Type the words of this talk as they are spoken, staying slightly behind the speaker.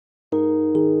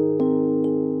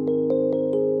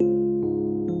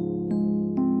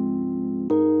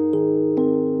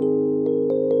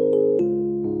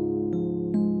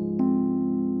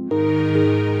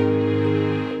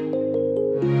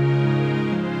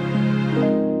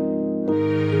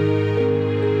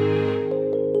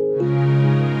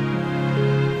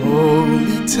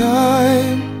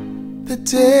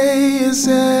day is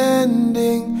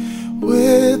ending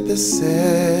with the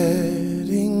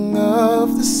setting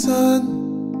of the sun.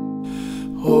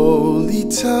 Holy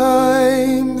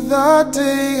time, the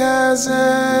day has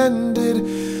ended.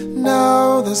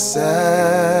 Now the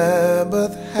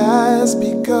Sabbath has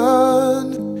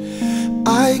begun.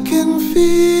 I can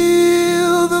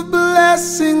feel the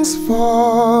blessings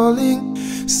falling,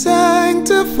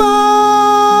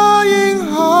 sanctifying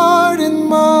heart and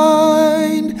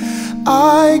mind.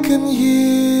 I can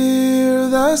hear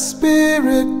the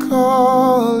Spirit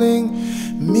calling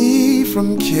me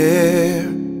from care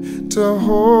to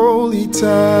holy time.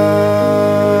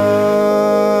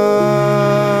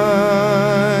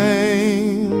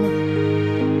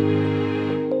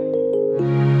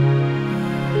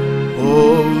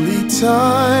 Holy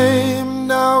time,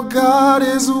 now God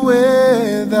is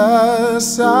with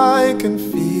us. I can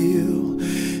feel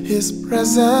His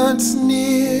presence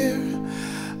near.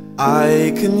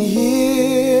 I can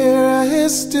hear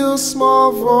His still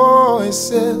small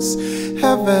voices,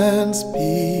 heaven's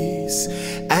peace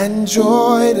and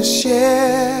joy to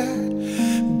share.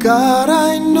 God,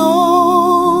 I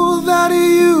know that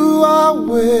You are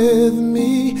with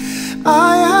me.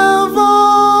 I have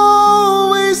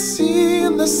always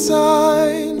seen the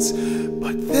signs,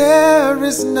 but there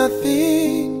is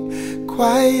nothing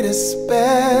quite as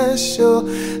special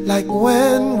like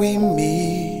when we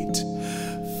meet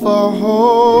for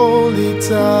holy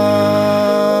time.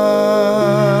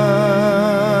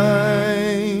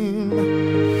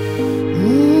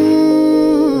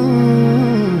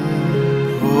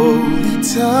 Holy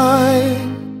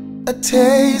time, a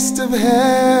taste of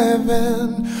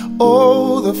heaven.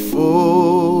 Oh, the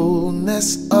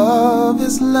fullness of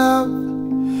His love.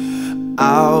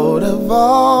 Out of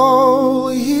all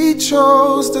He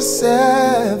chose the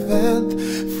seventh,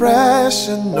 fresh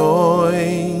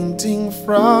anointing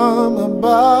from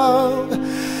above.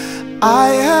 I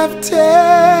have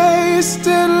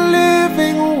tasted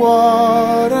living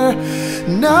water,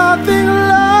 nothing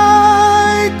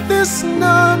like this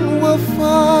none will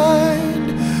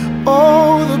find.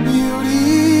 Oh, the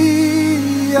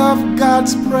beauty of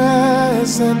God's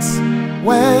presence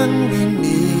when we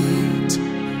meet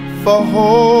for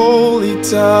holy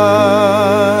time.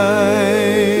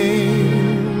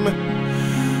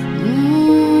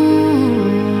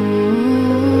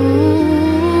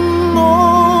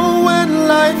 Oh, when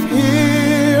life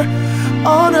here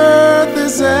on earth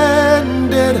is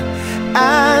ended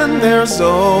and there's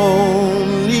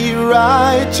only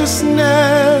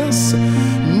righteousness,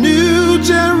 New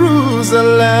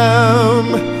Jerusalem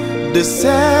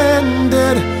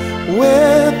descended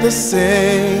with the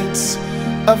saints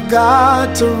of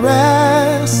God to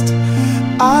rest.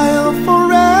 I'll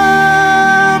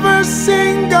forever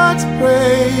sing God's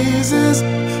praises,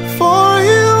 for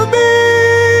He'll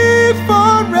be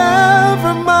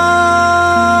forever mine.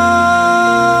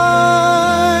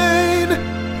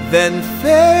 Then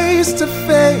face to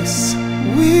face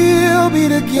we'll be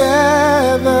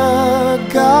together,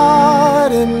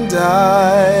 God and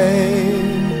I,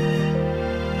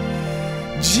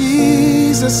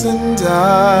 Jesus and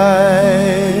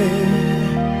I,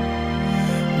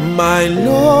 my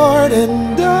Lord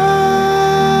and I,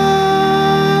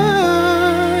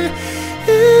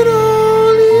 in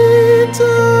holy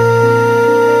time.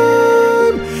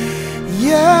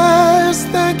 Yes,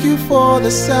 thank You for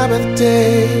the Sabbath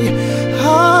day.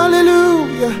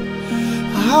 Hallelujah,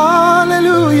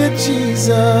 hallelujah,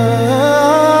 Jesus,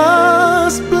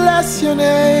 bless Your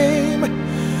name.